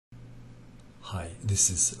Hi, this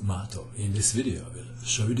is Mato. In this video I will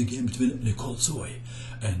show you the game between Nicole Tsoi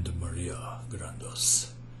and Maria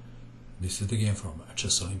Granados. This is the game from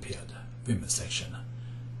Chess Olympiad women's section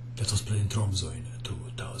that was played in Tromsø in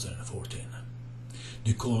 2014.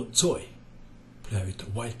 Nicole Tsoi, player with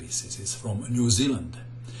white pieces, is from New Zealand,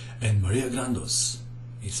 and Maria Granados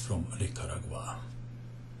is from Nicaragua.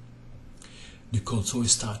 Nicole Tsoi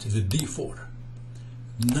started with d4,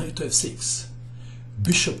 knight to f6,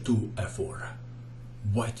 bishop to f4.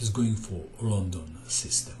 White is going for London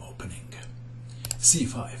system opening.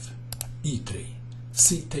 c5, e3,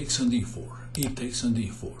 c takes on d4, e takes on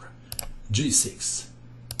d4, g6,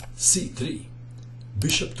 c3,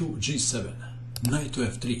 bishop to g7, knight to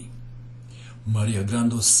f3. Maria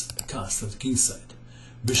Granados castled kingside,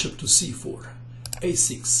 bishop to c4,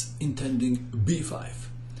 a6, intending b5,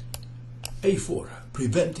 a4,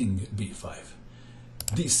 preventing b5,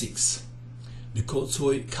 d6. Nicole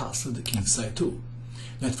Tsoi castled the kingside too.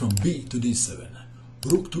 Knight from b to d7,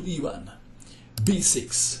 rook to e1,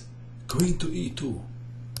 b6, queen to e2,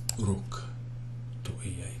 rook to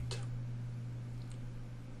e8.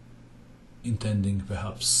 Intending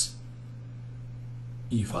perhaps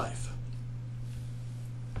e5.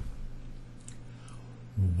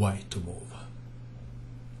 White to move.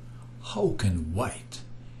 How can white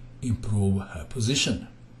improve her position?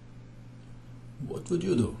 What would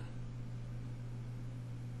you do?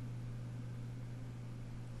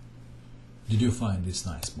 Did you find this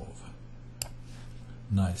nice move?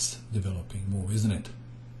 Nice developing move, isn't it?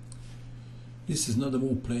 This is not a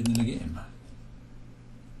move played in the game.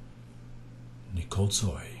 Nicole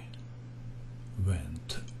Tsoi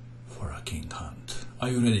went for a king hunt. Are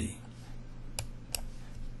you ready?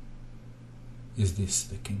 Is this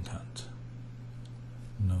the king hunt?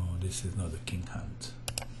 No, this is not the king hunt.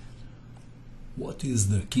 What is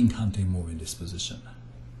the king hunting move in this position?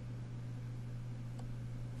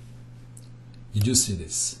 Did you see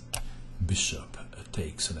this? Bishop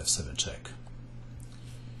takes on f7 check.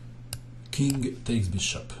 King takes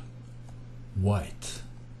bishop. White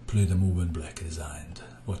played the move when black resigned.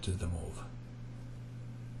 What is the move?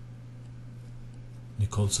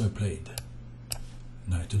 Nicole Tsoi played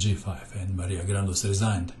knight to g5 and Maria Granados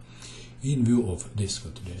resigned in view of this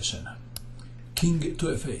continuation. King to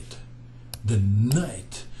f8. The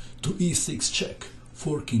knight to e6 check,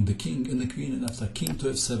 forking the king and the queen, and after king to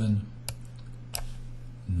f7,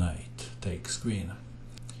 knight takes queen.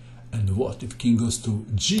 And what if king goes to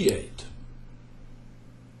g8?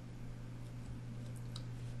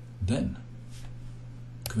 Then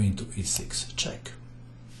queen to e6 check,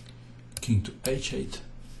 king to h8,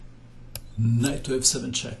 knight to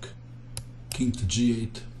f7 check, king to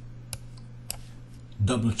g8,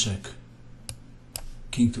 double check,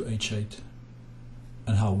 king to h8.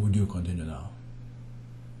 And how would you continue now?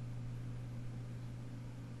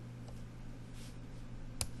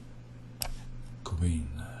 Queen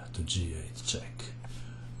to g8 check,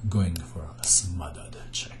 going for a smothered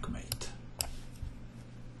checkmate.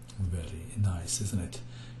 Very nice, isn't it?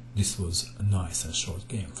 This was a nice and short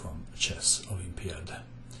game from Chess Olympiad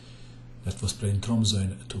that was played in Tromsø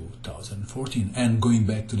in 2014. And going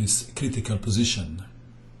back to this critical position,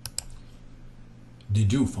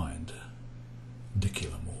 did you find the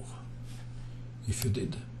killer move? If you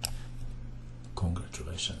did,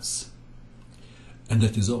 congratulations. And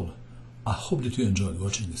that is all. I hope that you enjoyed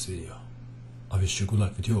watching this video. I wish you good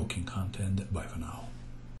luck with your king hunt, and bye for now.